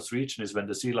Bahamas region is when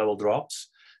the sea level drops.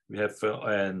 We have,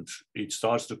 and it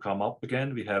starts to come up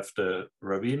again. We have the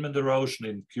ravine erosion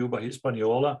in Cuba,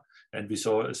 Hispaniola, and we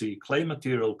see clay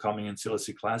material coming and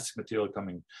siliciclastic material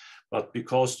coming. But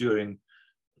because during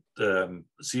the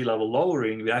sea level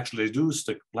lowering, we actually reduced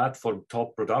the platform top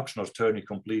production or turn it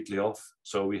completely off.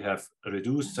 So we have a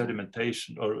reduced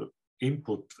sedimentation or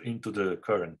input into the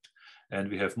current. And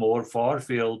we have more far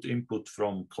field input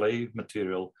from clay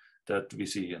material that we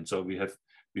see. And so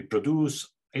we produce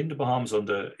in the Bahamas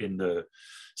in the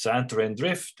Santorin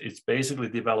drift, it basically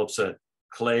develops a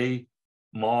clay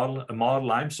marl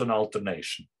limestone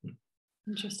alternation.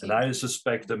 Interesting. And I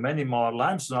suspect that many marl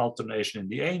limestone alternation in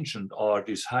the ancient are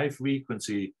these high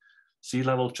frequency sea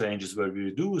level changes where we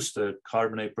reduce the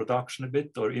carbonate production a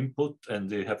bit or input, and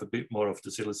they have a bit more of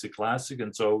the siliciclastic.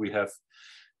 And so we have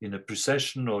in a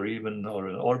precession or an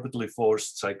orbitally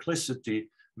forced cyclicity,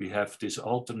 we have this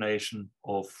alternation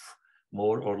of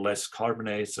more or less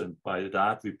carbonates, and by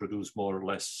that we produce more or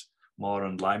less marl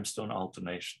and limestone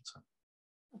alternations.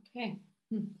 Okay.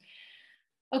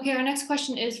 Okay, our next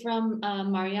question is from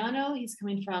Mariano. He's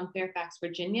coming from Fairfax,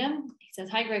 Virginia. He says,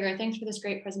 "Hi, Gregor, thanks for this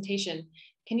great presentation.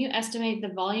 Can you estimate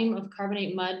the volume of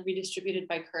carbonate mud redistributed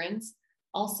by currents?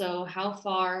 Also, how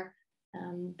far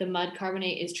the mud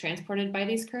carbonate is transported by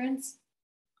these currents?"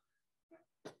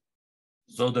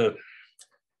 So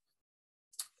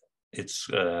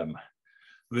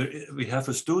we have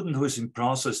a student who is in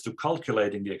process to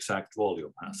calculating the exact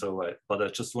volume. So, but I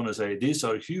just want to say these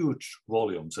are huge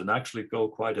volumes and actually go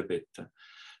quite a bit.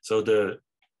 So the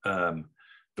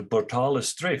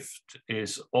Portales drift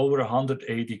is over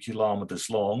 180 kilometers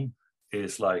long,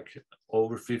 is like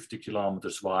over 50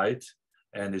 kilometers wide,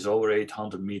 and is over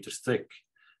 800 meters thick.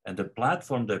 And the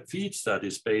platform that feeds that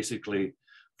is basically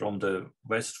from the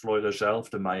West Florida shelf,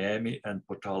 the Miami and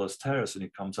Portales Terrace, and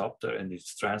it comes up there and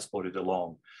it's transported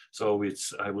along. So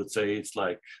I would say it's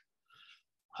like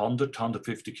 100,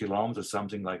 150 kilometers,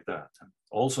 something like that.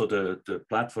 Also the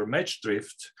platform edge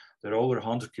drift, they're over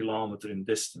 100 kilometers in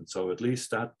distance. So at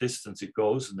least that distance it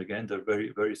goes. And again, they're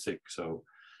very, very thick. So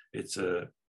it's a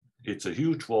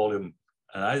huge volume.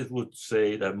 And I would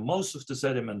say that most of the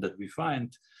sediment that we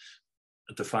find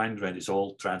at the fine grain is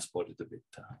all transported a bit.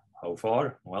 How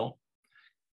far? Well,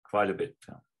 quite a bit.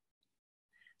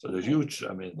 So the huge,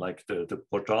 I mean, like the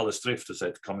Portales drift, I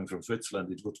said, coming from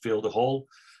Switzerland, it would fill the whole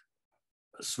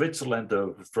Switzerland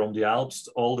from the Alps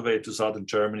all the way to southern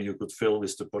Germany. You could fill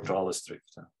with the Portales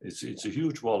drift. It's a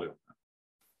huge volume.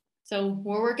 So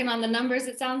we're working on the numbers,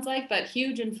 it sounds like, but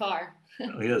huge and far.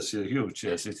 Yes, huge.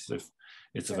 Yes,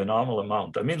 it's a phenomenal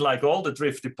amount. I mean, like all the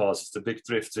drift deposits, the big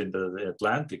drifts in the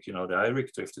Atlantic, you know, the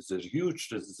Irish drift is huge.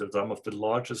 This is some of the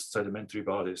largest sedimentary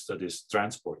bodies that is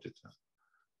transported.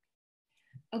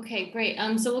 Okay, great.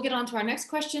 So we'll get on to our next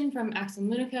question from Axel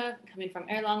Munica, coming from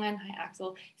Erlangen. Hi,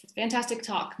 Axel. It's a fantastic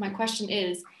talk. My question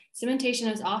is,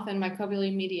 cementation is often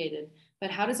microbially mediated,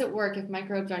 but how does it work if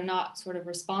microbes are not sort of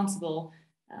responsible?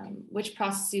 Which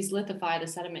processes lithify the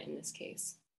sediment in this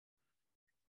case?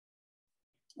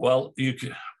 Well, you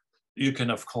can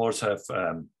of course have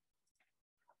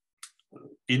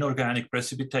inorganic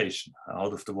precipitation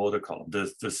out of the water column.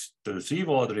 The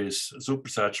seawater is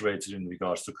supersaturated in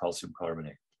regards to calcium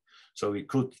carbonate. So it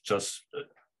could just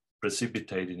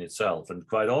precipitate in itself. And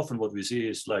quite often what we see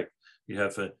is like you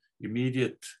have an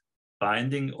immediate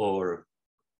binding or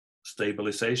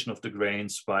stabilization of the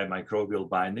grains by microbial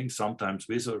binding, sometimes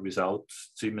with or without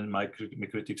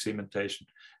micritic cementation.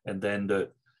 And then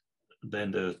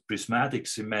the prismatic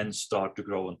cements start to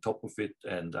grow on top of it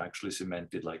and actually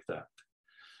cement it like that.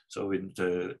 So in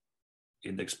the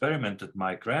experiment that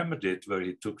Mike Rammer did, where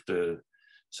he took the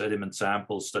sediment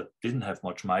samples that didn't have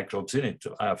much microbes in it,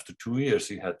 after 2 years,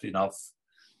 he had enough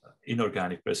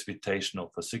inorganic precipitation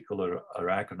of fascicular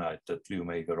aragonite that you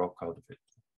make a rock out of it.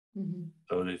 Mm-hmm.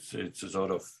 So it's a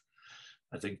sort of,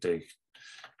 I think the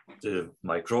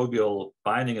microbial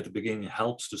binding at the beginning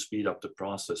helps to speed up the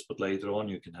process, but later on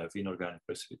you can have inorganic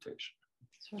precipitation.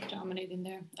 Sort of dominating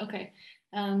there. Okay.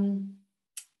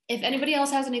 If anybody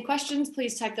else has any questions,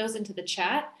 please type those into the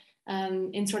chat.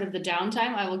 In sort of the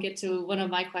downtime, I will get to one of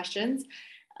my questions.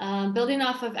 Building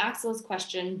off of Axel's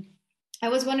question, I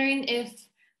was wondering if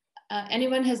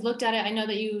anyone has looked at it. I know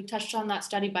that you touched on that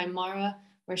study by Mara,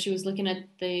 where she was looking at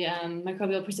the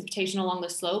microbial precipitation along the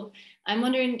slope. I'm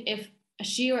wondering if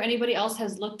she or anybody else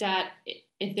has looked at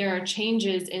if there are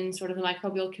changes in sort of the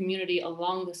microbial community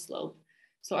along the slope.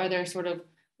 So are there sort of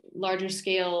larger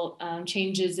scale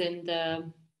changes in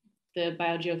the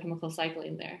biogeochemical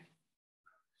cycling there?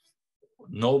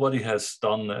 nobody has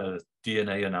done a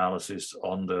DNA analysis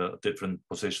on the different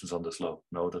positions on the slope.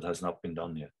 No, that has not been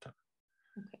done yet.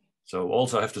 Okay. So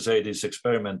also I have to say this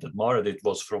experiment that Mara did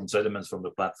was from sediments from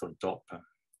the platform top.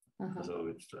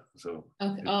 So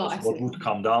okay. What would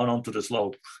come down onto the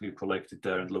slope, you collect it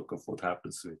there and look at what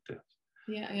happens to it there.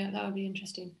 Yeah, that would be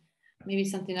interesting. Maybe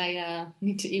something I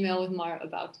need to email with Mara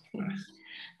about.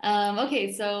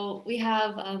 Okay, so we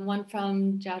have one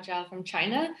from Jiao Jiao from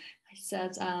China. He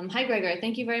says, hi Gregor,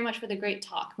 thank you very much for the great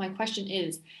talk. My question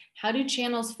is, how do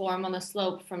channels form on the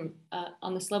slope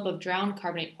of drowned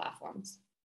carbonate platforms?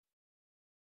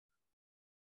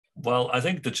 Well, I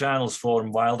think the channels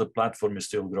form while the platform is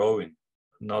still growing,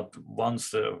 not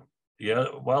once.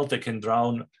 While they can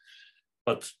drown,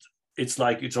 but it's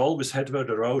like it's always headward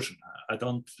erosion.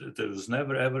 There's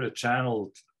never ever a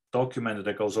channel documented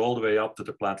that goes all the way up to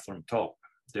the platform top.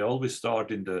 They always start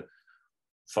in the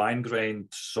fine-grained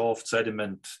soft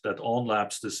sediment that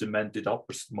onlaps the cemented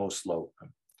uppermost slope.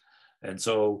 And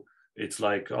so it's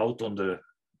like out on the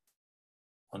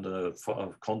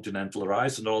continental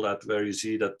rise and all that, where you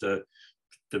see that the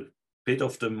bit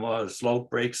of the slope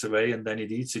breaks away and then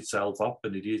it eats itself up,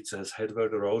 and it has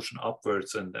headward erosion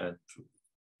upwards and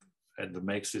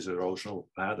makes this erosional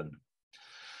pattern.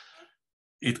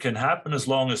 It can happen as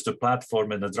long as the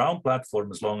platform, in a drowned platform,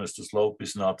 as long as the slope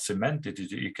is not cemented,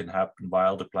 it can happen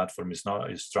while the platform is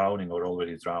drowning or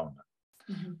already drowned.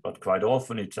 Mm-hmm. But quite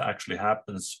often it actually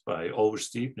happens by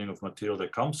oversteepening of material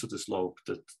that comes to the slope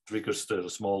that triggers the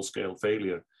small scale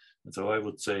failure. And so I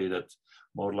would say that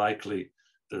more likely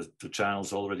the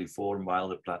channels already formed while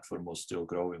the platform was still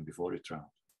growing before it drowned.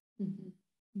 Mm-hmm.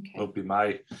 Okay. That would be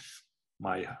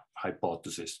my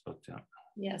hypothesis, but yeah.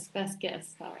 Yes, best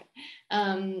guess. All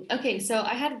right. Okay, so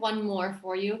I had one more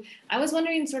for you. I was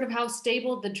wondering sort of how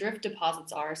stable the drift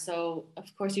deposits are. So,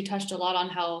 of course, you touched a lot on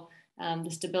how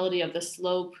the stability of the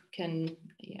slope can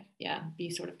be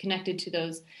sort of connected to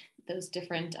those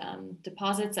different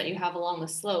deposits that you have along the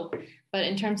slope. But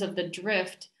in terms of the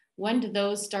drift, when do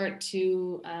those start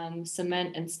to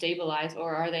cement and stabilize,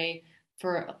 or are they,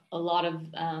 for a lot of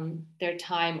their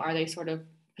time, are they sort of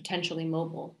potentially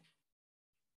mobile?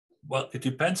 Well, it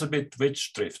depends a bit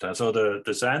which drift. So the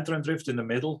Sandron drift in the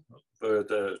middle,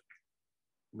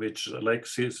 which like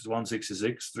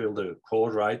 166 drilled the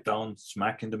core right down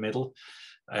smack in the middle.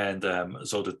 And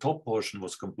so the top portion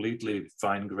was completely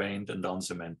fine-grained and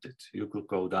uncemented. You could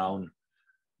go down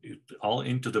all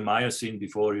into the Miocene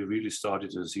before you really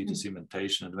started to see the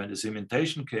cementation. And when the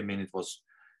cementation came in, it was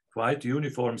quite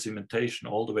uniform cementation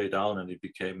all the way down, and it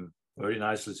became very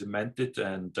nicely cemented,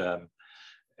 and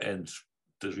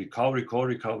the core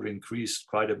recovery increased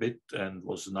quite a bit, and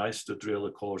was nice to drill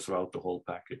the core throughout the whole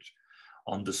package.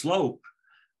 On the slope,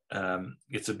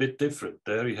 it's a bit different.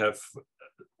 There you have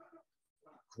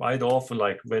quite often,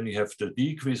 like when you have the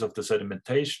decrease of the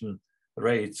sedimentation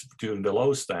rates during the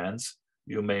low stands,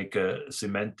 you make a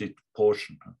cemented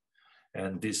portion.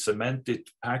 And this cemented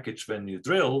package, when you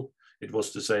drill, it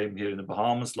was the same here in the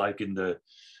Bahamas, like on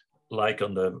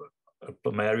the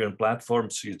Marion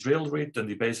platforms. You drill it and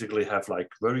you basically have like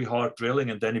very hard drilling,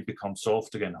 and then it becomes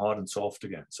soft again, hard and soft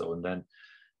again. So, and then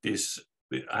this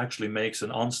actually makes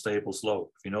an unstable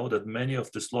slope. You know that many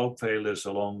of the slope failures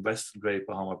along Western Great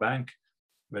Bahama Bank,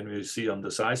 when we see on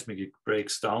the seismic, it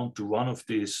breaks down to one of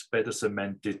these better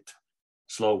cemented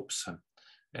slopes.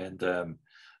 And a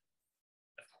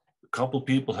couple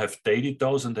people have dated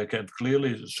those, and they can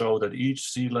clearly show that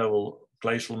each sea level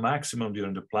glacial maximum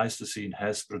during the Pleistocene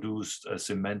has produced a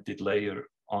cemented layer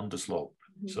on the slope.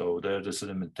 Mm-hmm. So there the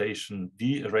sedimentation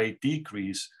rate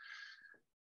decrease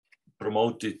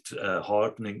promoted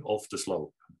hardening of the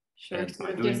slope. Sure. And so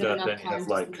by doing that, then you have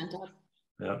like,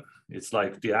 it's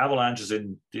like the avalanches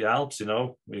in the Alps, you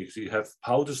know, you have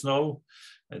powder snow,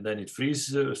 and then it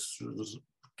freezes,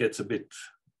 gets a bit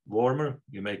warmer,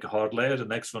 you make a hard layer, the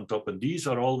next one top, and these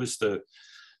are always the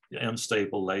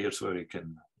unstable layers where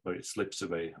it slips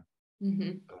away.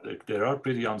 Mm-hmm. They are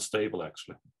pretty unstable,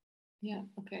 actually. Yeah,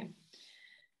 okay.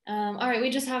 All right, we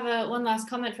just have one last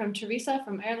comment from Teresa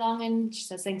from Erlangen. She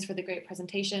says, thanks for the great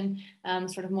presentation.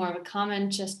 Sort of more of a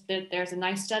comment, just that there's a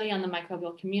nice study on the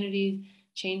microbial community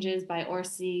changes by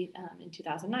Orsi in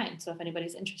 2009. So if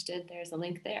anybody's interested, there's a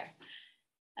link there.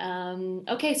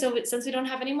 Okay, so since we don't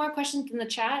have any more questions in the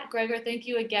chat, Gregor, thank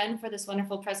you again for this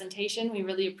wonderful presentation. We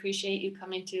really appreciate you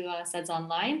coming to SEDS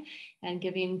Online and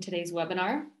giving today's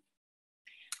webinar.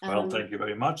 Well, thank you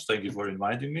very much. Thank you for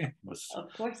inviting me. It was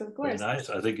of course. Very nice.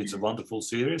 I think it's a wonderful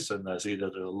series, and I see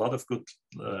that a lot of good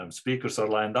speakers are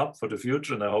lined up for the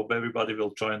future, and I hope everybody will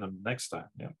join them next time.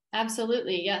 Yeah.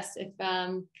 Absolutely, yes.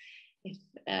 if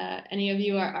any of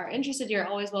you are interested, you're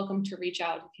always welcome to reach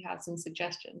out if you have some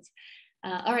suggestions.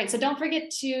 All right, so don't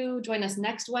forget to join us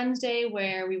next Wednesday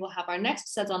where we will have our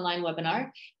next SEDS Online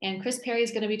webinar, and Chris Perry is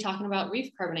going to be talking about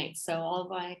reef carbonates. So all of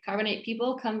my carbonate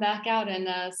people, come back out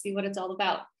and see what it's all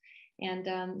about. And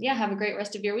yeah, have a great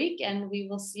rest of your week, and we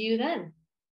will see you then.